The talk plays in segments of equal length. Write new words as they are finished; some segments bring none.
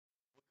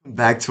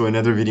Back to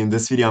another video. In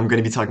this video, I'm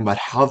going to be talking about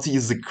how to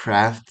use the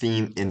craft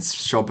theme in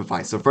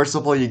Shopify. So first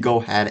of all, you go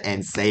ahead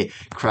and say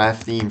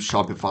craft theme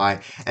Shopify.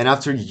 And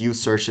after you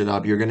search it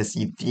up, you're going to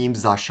see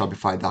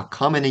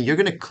themes.shopify.com. And then you're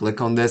going to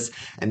click on this.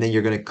 And then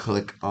you're going to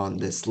click on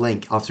this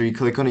link. After you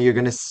click on it, you're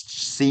going to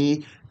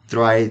see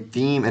Thrive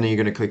theme. And then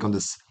you're going to click on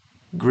this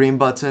green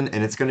button,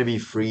 and it's going to be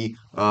free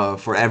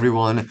for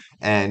everyone,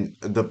 and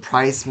the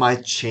price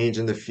might change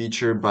in the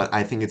future, but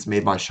I think it's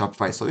made by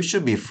Shopify, so it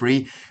should be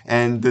free.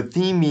 And the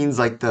theme means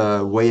like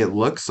the way it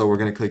looks, so we're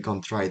going to click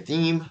on try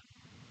theme,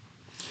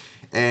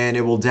 and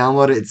it will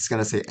download it. It's going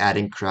to say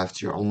adding craft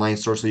to your online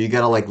store, so you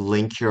got to like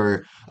link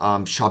your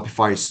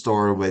Shopify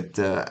store with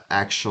the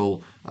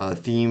actual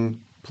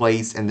theme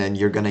place, and then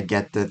you're going to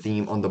get the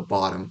theme on the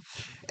bottom.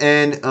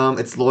 And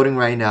it's loading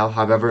right now.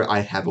 However, I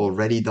have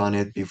already done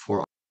it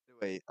before.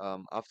 Anyway,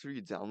 after you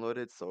download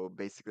it, so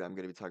basically I'm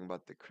going to be talking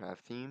about the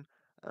craft theme.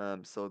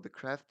 So the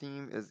craft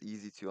theme is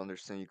easy to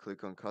understand. You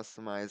click on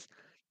customize.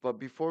 But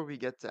before we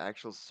get to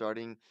actual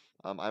starting,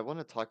 I want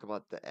to talk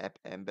about the app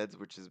embeds,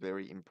 which is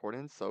very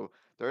important. So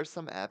there are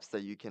some apps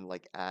that you can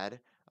like add,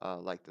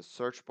 like the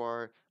search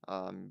bar.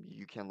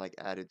 You can like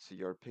add it to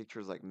your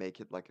pictures, like make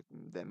it like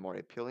them more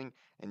appealing,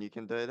 and you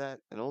can do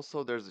that. And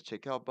also there's the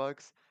checkout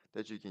box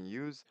that you can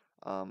use.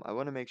 I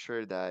want to make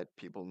sure that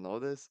people know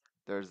this.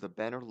 There's the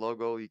banner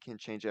logo. You can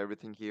change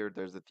everything here.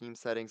 There's the theme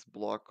settings,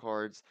 block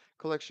cards,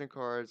 collection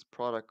cards,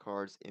 product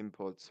cards,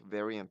 inputs,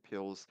 variant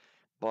pills,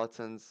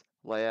 buttons,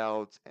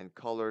 layouts, and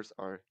colors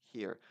are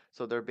here.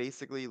 So they're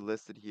basically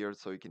listed here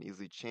so you can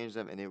easily change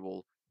them and it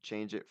will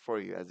change it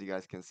for you. As you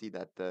guys can see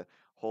that the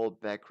whole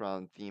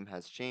background theme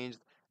has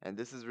changed, and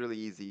this is really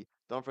easy.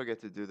 Don't forget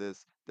to do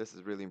this. This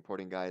is really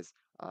important, guys.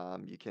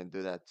 You can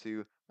do that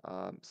too.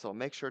 So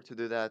make sure to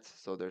do that.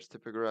 So there's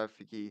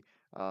typography,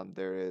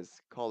 there is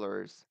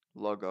colors,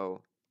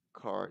 logo,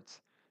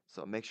 cards.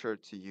 So make sure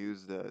to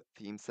use the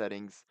theme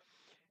settings.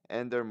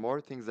 And there are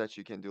more things that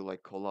you can do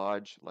like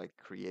collage, like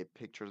create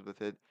pictures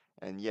with it.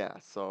 And yeah,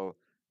 so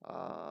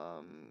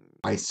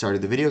I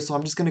started the video, so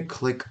I'm just gonna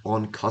click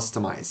on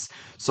customize.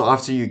 So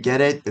after you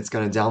get it, it's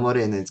gonna download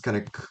it, and then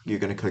you're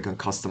gonna click on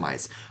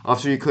customize.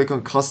 After you click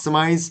on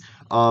customize,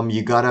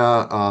 you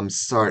gotta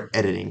start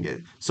editing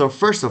it. So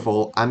first of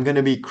all, I'm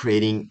gonna be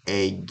creating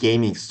a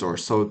gaming store.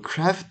 So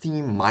craft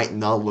theme might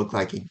not look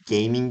like a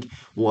gaming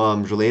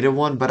related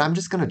one, but I'm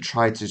just gonna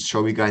try to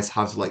show you guys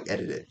how to like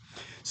edit it.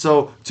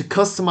 So to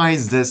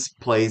customize this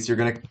place, you're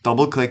gonna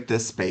double click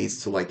this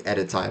space to like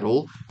edit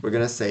title. We're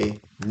gonna say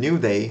new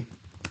day,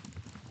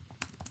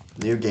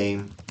 new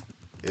game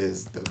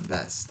is the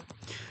best.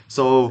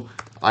 So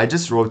I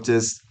just wrote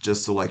this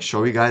just to like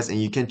show you guys,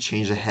 and you can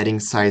change the heading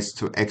size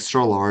to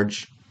extra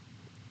large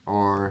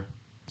or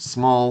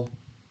small,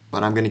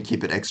 but I'm gonna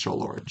keep it extra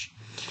large.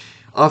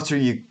 After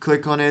you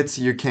click on it,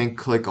 you can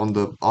click on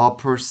the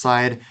upper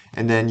side,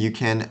 and then you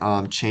can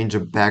change the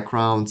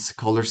background's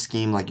color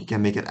scheme. Like you can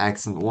make it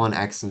accent 1,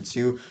 accent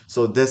 2.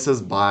 So this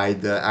is by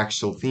the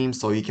actual theme,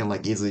 so you can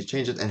like easily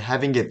change it. And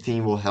having a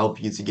theme will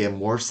help you to get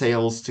more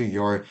sales to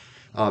your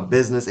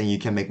business, and you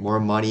can make more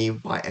money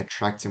by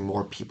attracting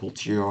more people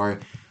to your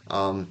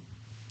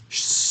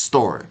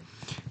store.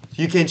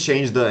 You can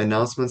change the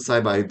announcement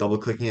side by double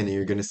clicking, and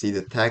you're going to see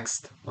the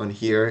text on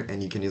here,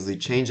 and you can easily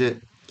change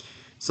it.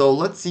 So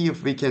let's see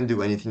if we can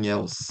do anything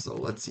else. So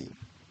let's see.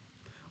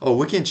 Oh,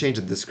 we can change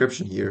the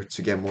description here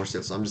to get more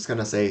sales. So I'm just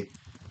gonna say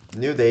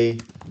new day,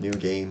 new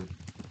game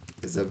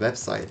is a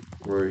website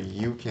where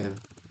you can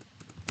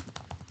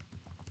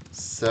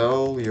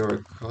sell your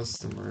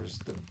customers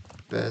the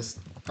best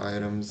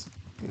items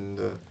in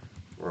the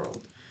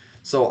world.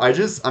 So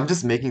I'm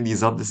just making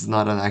these up. This is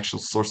not an actual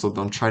source, so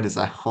don't try this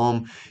at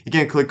home. You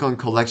can click on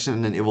collection,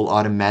 and then it will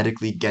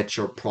automatically get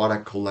your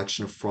product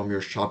collection from your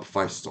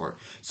Shopify store.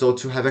 So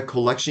to have a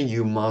collection,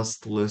 you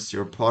must list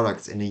your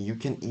products, and then you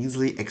can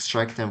easily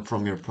extract them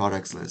from your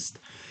products list.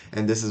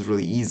 And this is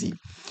really easy.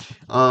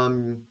 I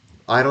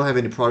don't have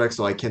any products,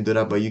 so I can't do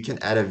that, but you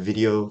can add a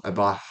video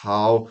about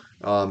how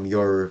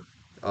your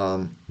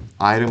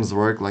items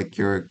work,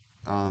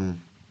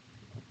 um,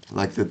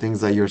 like the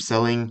things that you're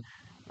selling.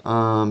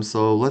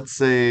 So let's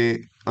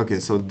say, okay,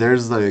 so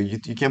there's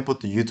you can put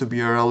the YouTube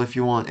URL if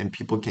you want, and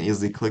people can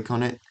easily click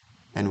on it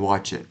and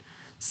watch it.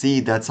 See,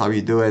 that's how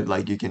you do it.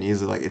 Like you can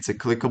easily like it's a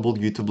clickable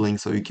YouTube link,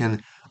 so you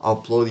can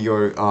upload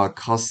your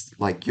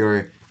like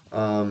your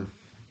um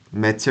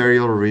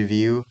material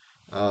review,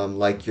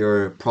 like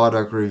your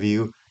product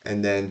review,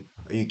 and then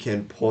you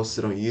can post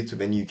it on YouTube,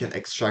 and you can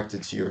extract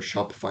it to your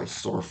Shopify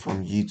store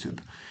from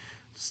YouTube.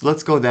 So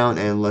let's go down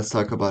and let's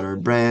talk about our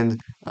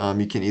brand.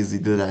 You can easily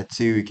do that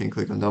too. You can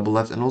click on double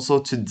left, and also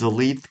to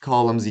delete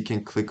columns, you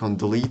can click on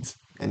delete,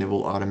 and it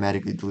will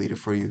automatically delete it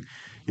for you.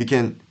 You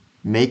can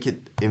make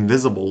it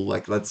invisible.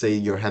 Like let's say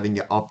you're having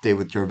an update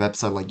with your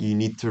website, like you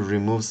need to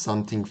remove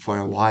something for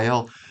a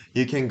while.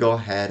 You can go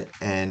ahead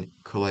and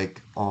click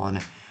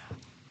on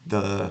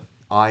the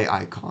eye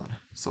icon.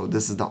 So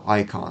this is the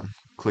icon.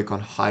 Click on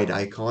hide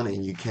icon,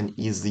 and you can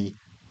easily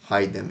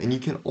hide them. And you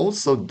can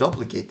also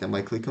duplicate them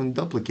by clicking on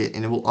duplicate,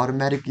 and it will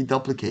automatically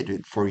duplicate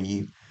it for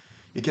you.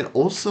 You can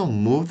also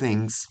move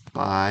things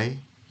by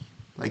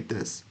like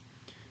this.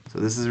 So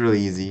this is really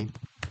easy.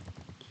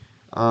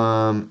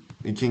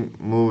 You can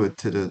move it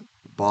to the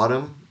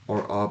bottom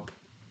or up.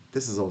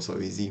 This is also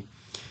easy.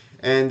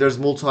 And there's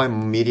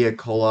multimedia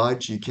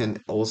collage. You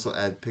can also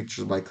add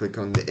pictures by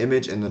clicking on the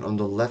image, and then on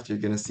the left you're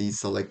gonna see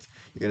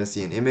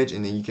an image,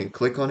 and then you can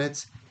click on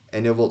it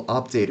and it will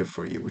update it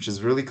for you, which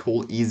is really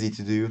cool, easy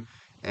to do.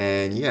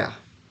 And yeah.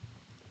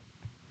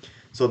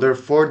 So there are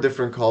four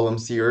different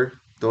columns here.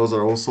 Those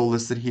are also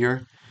listed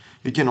here.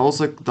 You can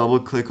also double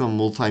click on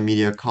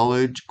multimedia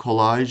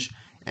collage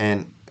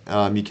and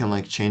you can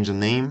like change the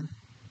name.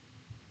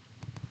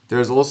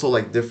 There's also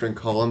like different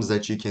columns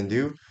that you can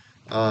do.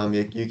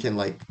 You can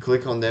like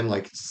click on them,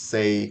 like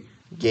say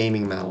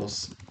gaming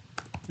mouse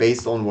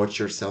based on what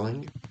you're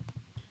selling.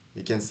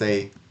 You can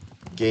say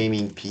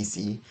gaming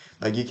PC.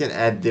 Like you can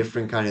add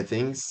different kind of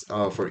things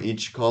for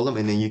each column,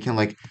 and then you can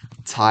like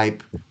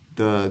type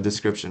the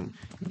description.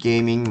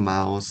 Gaming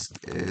mouse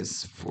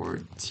is for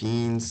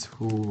teens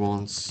who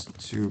wants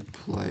to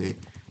play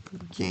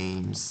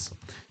games.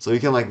 So you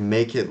can like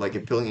make it like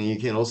appealing, and you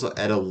can also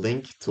add a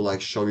link to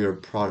like show your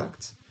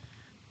product.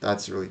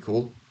 That's really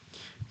cool.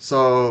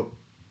 So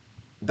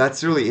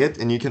that's really it.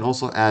 And you can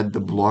also add the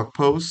blog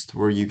post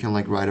where you can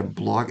like write a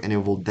blog and it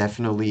will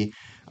definitely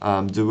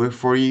do it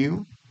for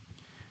you.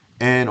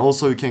 And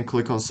also you can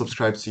click on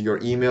subscribe to your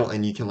email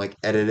and you can like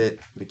edit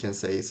it. You can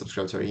say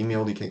subscribe to our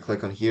email. You can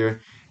click on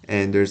here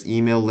and there's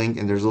email link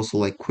and there's also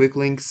like quick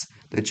links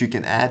that you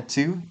can add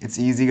to. It's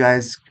easy,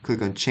 guys.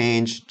 Click on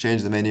change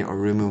the menu or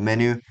remove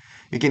menu.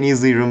 You can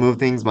easily remove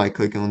things by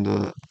clicking on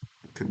the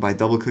by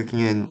double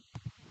clicking and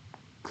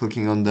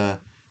clicking on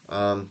the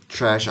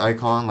trash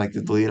icon, like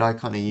the delete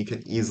icon, and you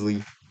can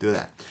easily do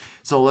that.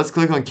 So let's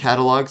click on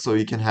catalog so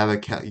you can have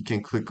you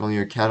can click on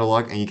your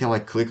catalog and you can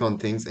like click on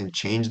things and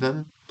change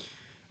them.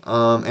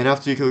 And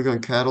after you click on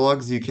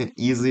catalogs, you can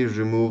easily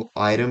remove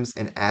items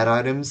and add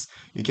items.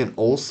 You can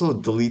also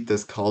delete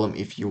this column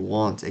if you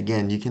want.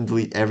 Again, you can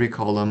delete every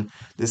column.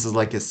 This is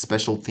like a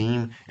special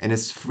theme and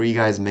it's free,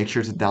 guys. Make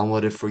sure to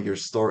download it for your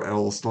store,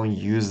 else don't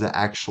use the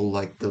actual,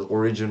 like the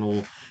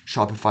original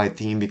Shopify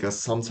theme, because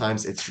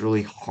sometimes it's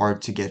really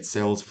hard to get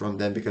sales from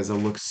them because it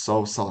looks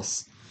so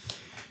sus.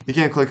 You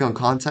can click on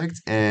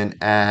contact and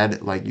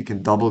add, like you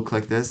can double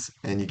click this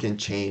and you can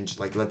change,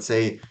 like let's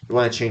say you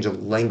want to change a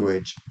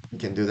language, you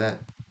can do that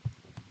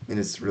and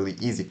it's really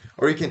easy.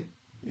 Or you can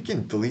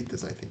delete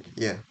this, I think.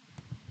 Yeah.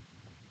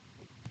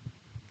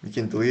 You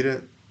can delete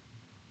it.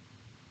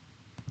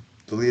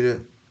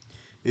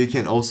 You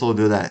can also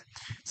do that.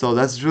 So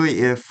that's really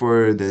it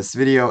for this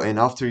video, and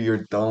after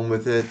you're done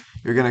with it,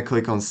 you're gonna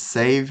click on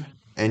save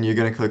and you're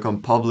gonna click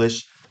on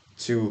publish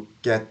to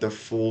get the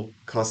full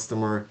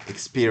customer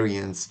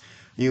experience.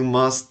 You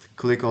must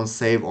click on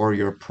save or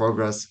your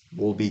progress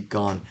will be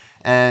gone.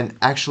 And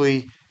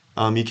actually,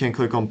 you can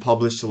click on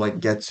publish to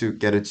like get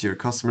it to your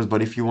customers,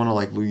 but if you want to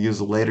like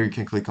use it later, you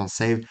can click on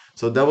save.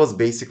 So that was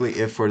basically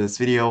it for this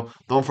video.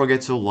 Don't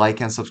forget to like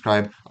and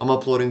subscribe. I'm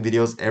uploading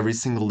videos every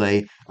single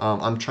day.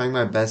 I'm trying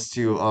my best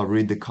to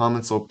read the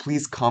comments, so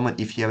please comment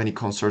if you have any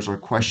concerns or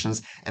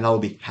questions, and I'll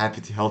be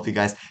happy to help you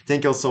guys.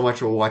 Thank you all so much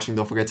for watching.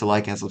 Don't forget to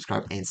like and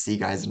subscribe, and see you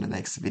guys in the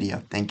next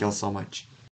video. Thank you all so much.